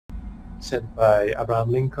said by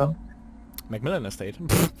Abraham Lincoln. Macmillan Estate.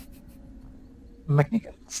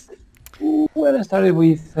 McNichol. Well, I started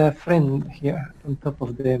with a friend here on top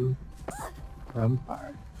of the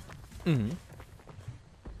rampart. Mm-hmm.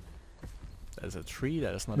 There's a tree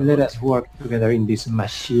that is not a Let hook. us work together in this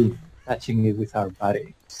machine, touching it with our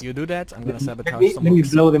body. You do that, I'm gonna Let sabotage some me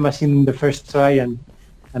hooks. blow the machine in the first try and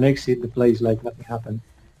exit the place like nothing happened.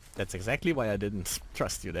 That's exactly why I didn't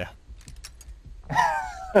trust you there.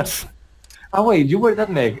 Oh wait, you were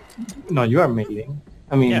that Meg? No, you are mailing.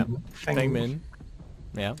 I mean, Yeah, Feng. Min.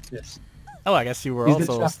 Yeah. Yes. Oh, I guess you were Is the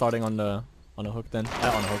also trap- starting on a hook then.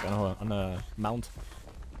 On a hook, on a mount.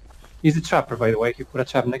 He's the trapper, by the way. He put a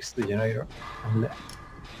trap next to the generator and left.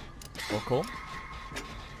 Oh, cool.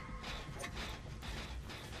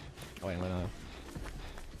 Oh, I'm gonna...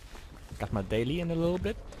 Got my daily in a little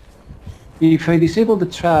bit. If I disable the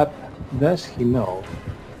trap, does he know?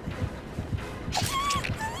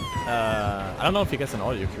 I don't know if he gets an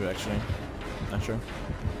audio cue actually. Not sure.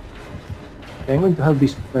 Okay, I'm going to help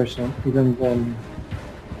this person, even then...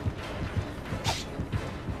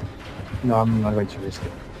 No, I'm not going to risk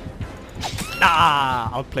it.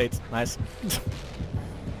 Ah! Outplayed. Nice.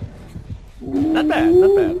 Not bad,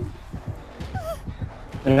 not bad.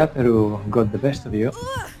 The rapper who got the best of you.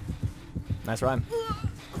 Nice rhyme.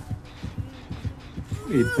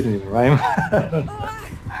 It didn't even rhyme.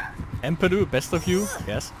 Emperor, best of you?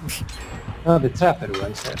 Yes. No, the trapper who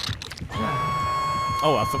I said.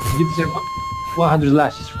 Oh, I thought... You deserve 100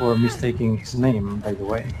 lashes for mistaking his name, by the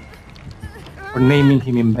way. For naming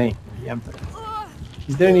him in vain, the Emperor.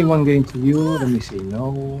 Is there anyone getting to you? Let me see.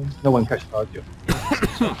 No, no one cares about you.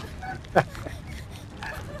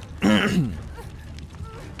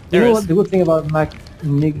 You know what the good thing about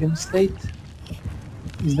Macmillan State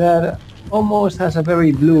is that almost has a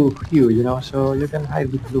very blue hue, you know, so you can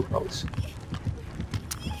hide with blue clothes.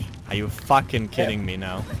 Are you fucking kidding me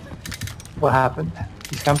now? What happened?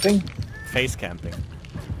 He's camping? Face camping.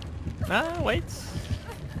 Ah, wait.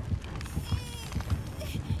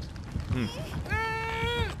 Hmm.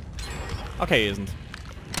 Okay, he isn't.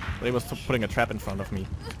 But he was putting a trap in front of me.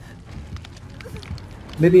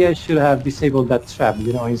 Maybe I should have disabled that trap,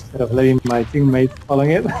 you know, instead of letting my teammate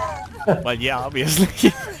following it. Well, yeah,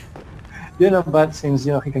 obviously. You know, but since,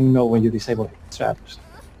 you know, he can know when you disable his traps.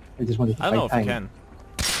 I just wanted to I don't know fight if time.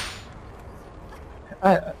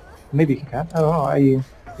 he can. Maybe he can. I don't know.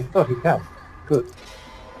 I thought he can. Good.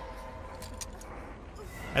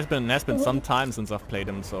 Has been some time since I've played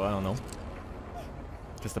him, so I don't know.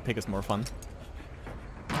 Just the pick is more fun.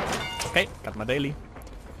 Okay, got my daily.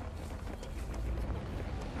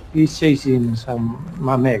 He's chasing some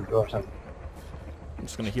Mameg or something. I'm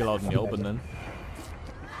just gonna heal out in the open then.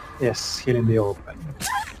 Yes, here in the open.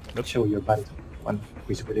 Yep. Show your body to one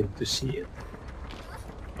who is willing to see it.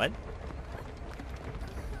 What?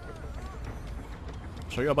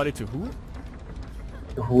 Show your body to who?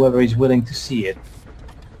 To whoever is willing to see it.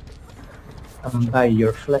 And buy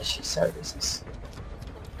your fleshy services.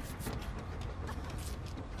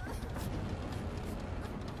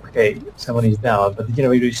 Okay, someone is down, but the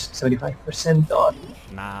generator is 75% on.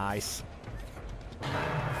 Nice.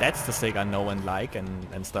 That's the Sig I know and like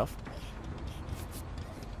and stuff.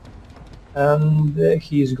 And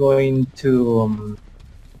he's going to...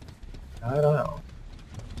 I don't know.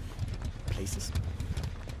 Places.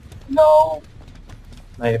 No!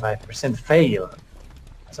 95% fail.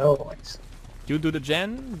 As always. You do the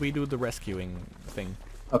gen, we do the rescuing thing.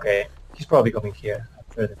 Okay, he's probably coming here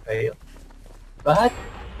after the fail. But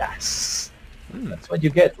that's what you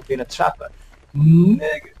get for being a trapper.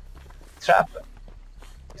 Nigga. Trapper.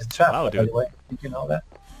 He's a trapper, Wow, by dude. the way. Did you know that?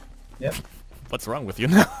 Yep. What's wrong with you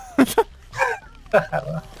now?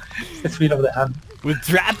 The thrill of the hand. With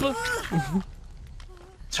trap?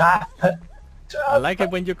 Trapper. I like it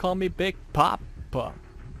when you call me Big Papa.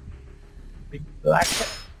 Big black.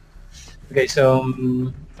 Okay, so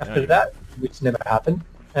after that, which never happened,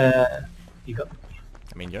 he got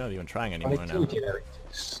I mean, you're not even trying anymore 22 now.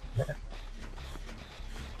 generators. Yeah.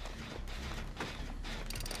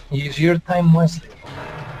 Use your time wisely.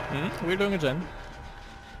 We're doing a gen.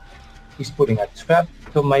 He's putting a trap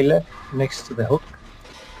to my left next to the hook.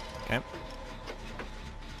 Okay.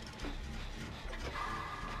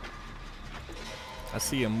 I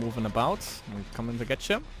see him moving about. I'm coming to get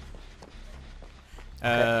you.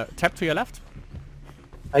 Tap to your left.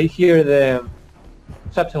 I hear the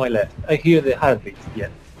trap to my left. I hear the heartbeat. Yeah,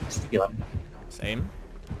 still on. Same.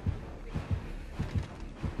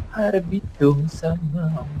 Heartbeat to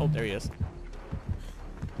somehow. Oh, there he is.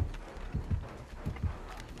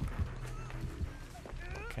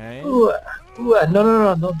 Okay. Ooh, ooh,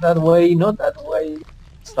 no, not that way, not that way.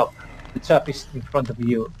 Stop. The trap is in front of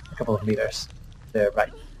you, a couple of meters. There,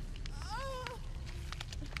 right.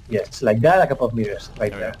 Yes, like that, a couple of meters,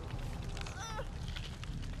 right There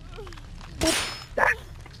there.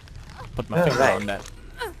 Put my finger Alright. on that.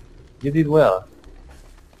 You did well.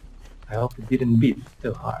 I hope it didn't beat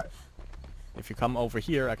too hard. If you come over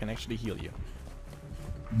here, I can actually heal you.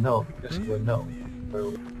 No, because you will know.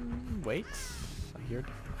 Wait,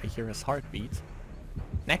 I hear his heartbeat.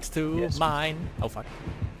 Next to Yes. mine. Oh fuck.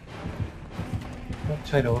 I'll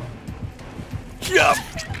try to... Yeah.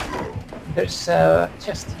 There's a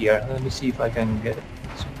chest here. Let me see if I can get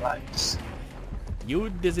supplies. You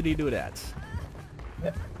dizzily do that.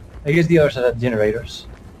 Yeah. I guess the others are the generators.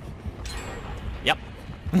 Yep.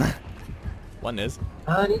 One is.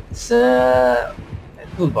 And it's a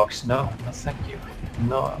toolbox. No, no thank you.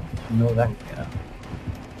 No, no thank you.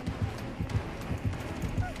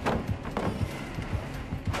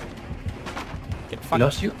 Get We fucked.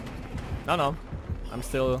 lost you? No, no. I'm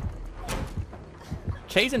still...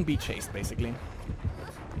 Chase and be chased, basically.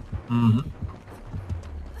 Mm-hmm.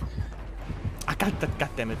 I got that,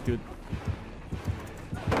 goddammit, dude.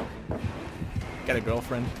 Got a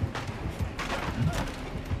girlfriend.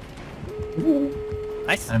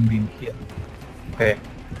 Nice. I'm being hit. Okay.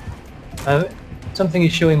 Something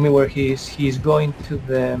is showing me where he is. He's going to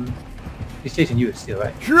the... He's chasing you still,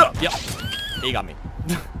 right? Yep. He got me.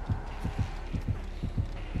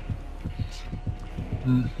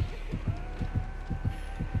 Mm.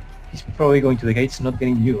 He's probably going to the gates, not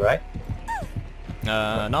getting you, right?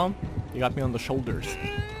 No. You got me on the shoulders.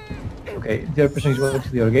 Okay, the other person is going to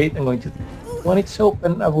the other gate. I'm going to... When it's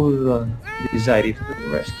open, I will decide if to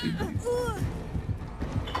rescue you.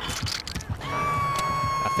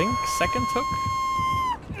 I think second hook?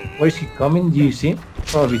 Where is he coming? Do you see?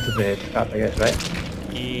 Probably to the trap, I guess, right?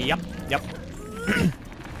 Yep.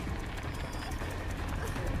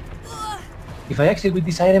 If I exit with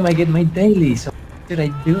this item, I get my daily, so what should I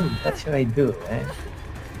do? That's what I do, eh?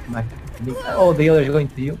 Oh, the other is going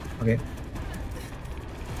to you? Okay.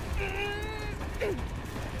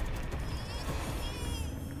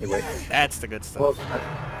 Hey, wait. That's the good stuff. Well,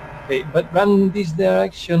 okay, but run this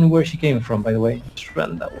direction where she came from, by the way. Just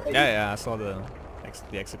run that way. Yeah, I saw the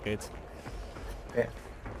exit gates. Okay.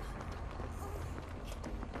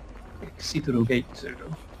 See to the gate.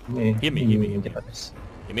 Hear me. Japanese.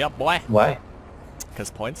 Hit me up, boy. Why? Because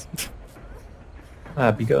points.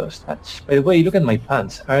 Because that's... By the way, look at my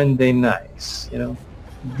pants. Aren't they nice? You know?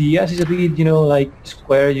 The ass is a bit, you know, like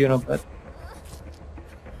square, you know, but...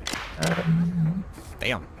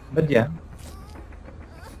 Damn. But yeah.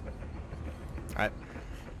 Alright.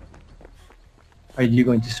 Are you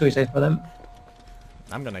going to suicide for them?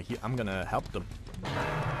 I'm gonna help them.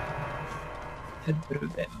 Head through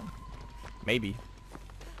them. Maybe.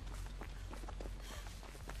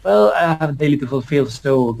 Well, I have a daily to fulfill,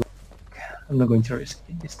 so I'm not going to risk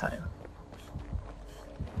it this time.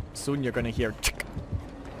 Soon you're gonna hear chick.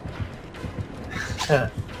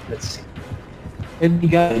 Let's see. Let me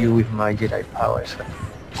guide you with my Jedi powers.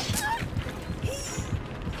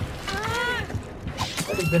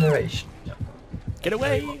 Veneration. Get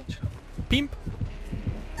away! Pimp!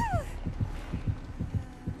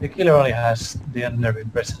 The killer only has the unnerving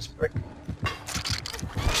presence perk.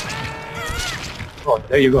 Oh,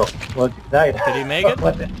 there you go. Well, you died. Did he make it?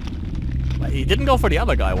 What the? He didn't go for the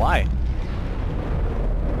other guy, why?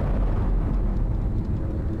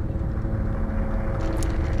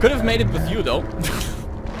 Could have made it with you though.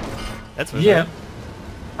 That's for Yeah. sure.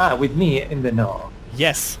 Ah, with me in the no.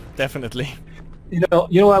 Yes, definitely. You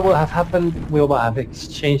know what will have happened? We will have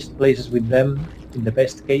exchanged places with them in the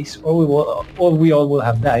best case, or we all will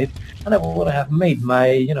have died, and I would have made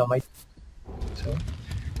my, you know, my. So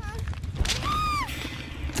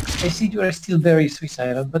I see you are still very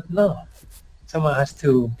suicidal, but no, someone has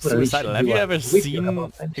to put Suicidal. a Have leash you on ever with you a seen? couple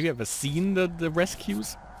of times. Have you ever seen the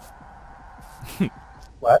rescues?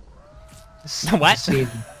 What? What?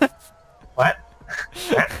 What?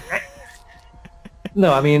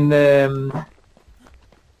 No, I mean,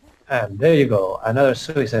 and there you go, another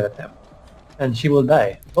suicide attempt, and she will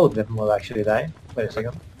die. Both of them will actually die. Wait a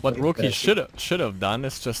second. What Wait, Rookie let's see. should have done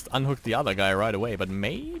is just unhook the other guy right away. But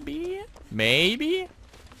maybe.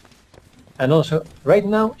 And also, right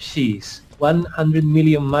now, she's 100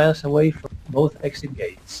 million miles away from both exit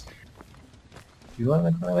gates. You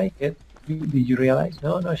aren't gonna make it. Did you realize?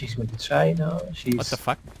 No, she's going to try. No, she's What the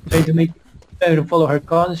fuck? trying to follow her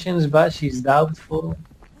conscience, but she's doubtful.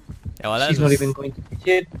 Yeah, well, She's not even going to be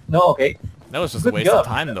hit. No, okay. That was just Good a waste job. of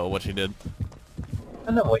time, though. What she did.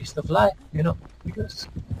 And a waste of life, you know, because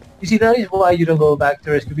you see that is why you don't go back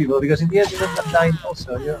to rescue people, because in the end you end up dying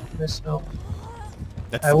also, you know, there's no...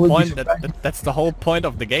 That's I the would be point. surprised. That's the whole point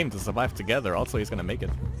of the game, to survive together. Also, he's gonna make it.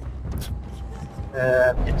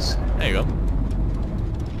 Yes. There you go.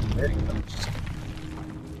 Very close.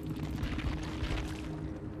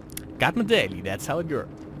 Got my daily. That's how it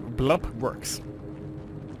Blub works.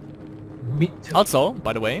 Me too. Also,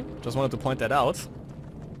 by the way, just wanted to point that out.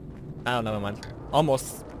 Oh, never mind.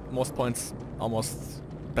 Almost, most points, almost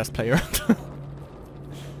best player.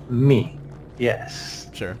 Me. Yes.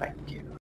 Sure. Thank you.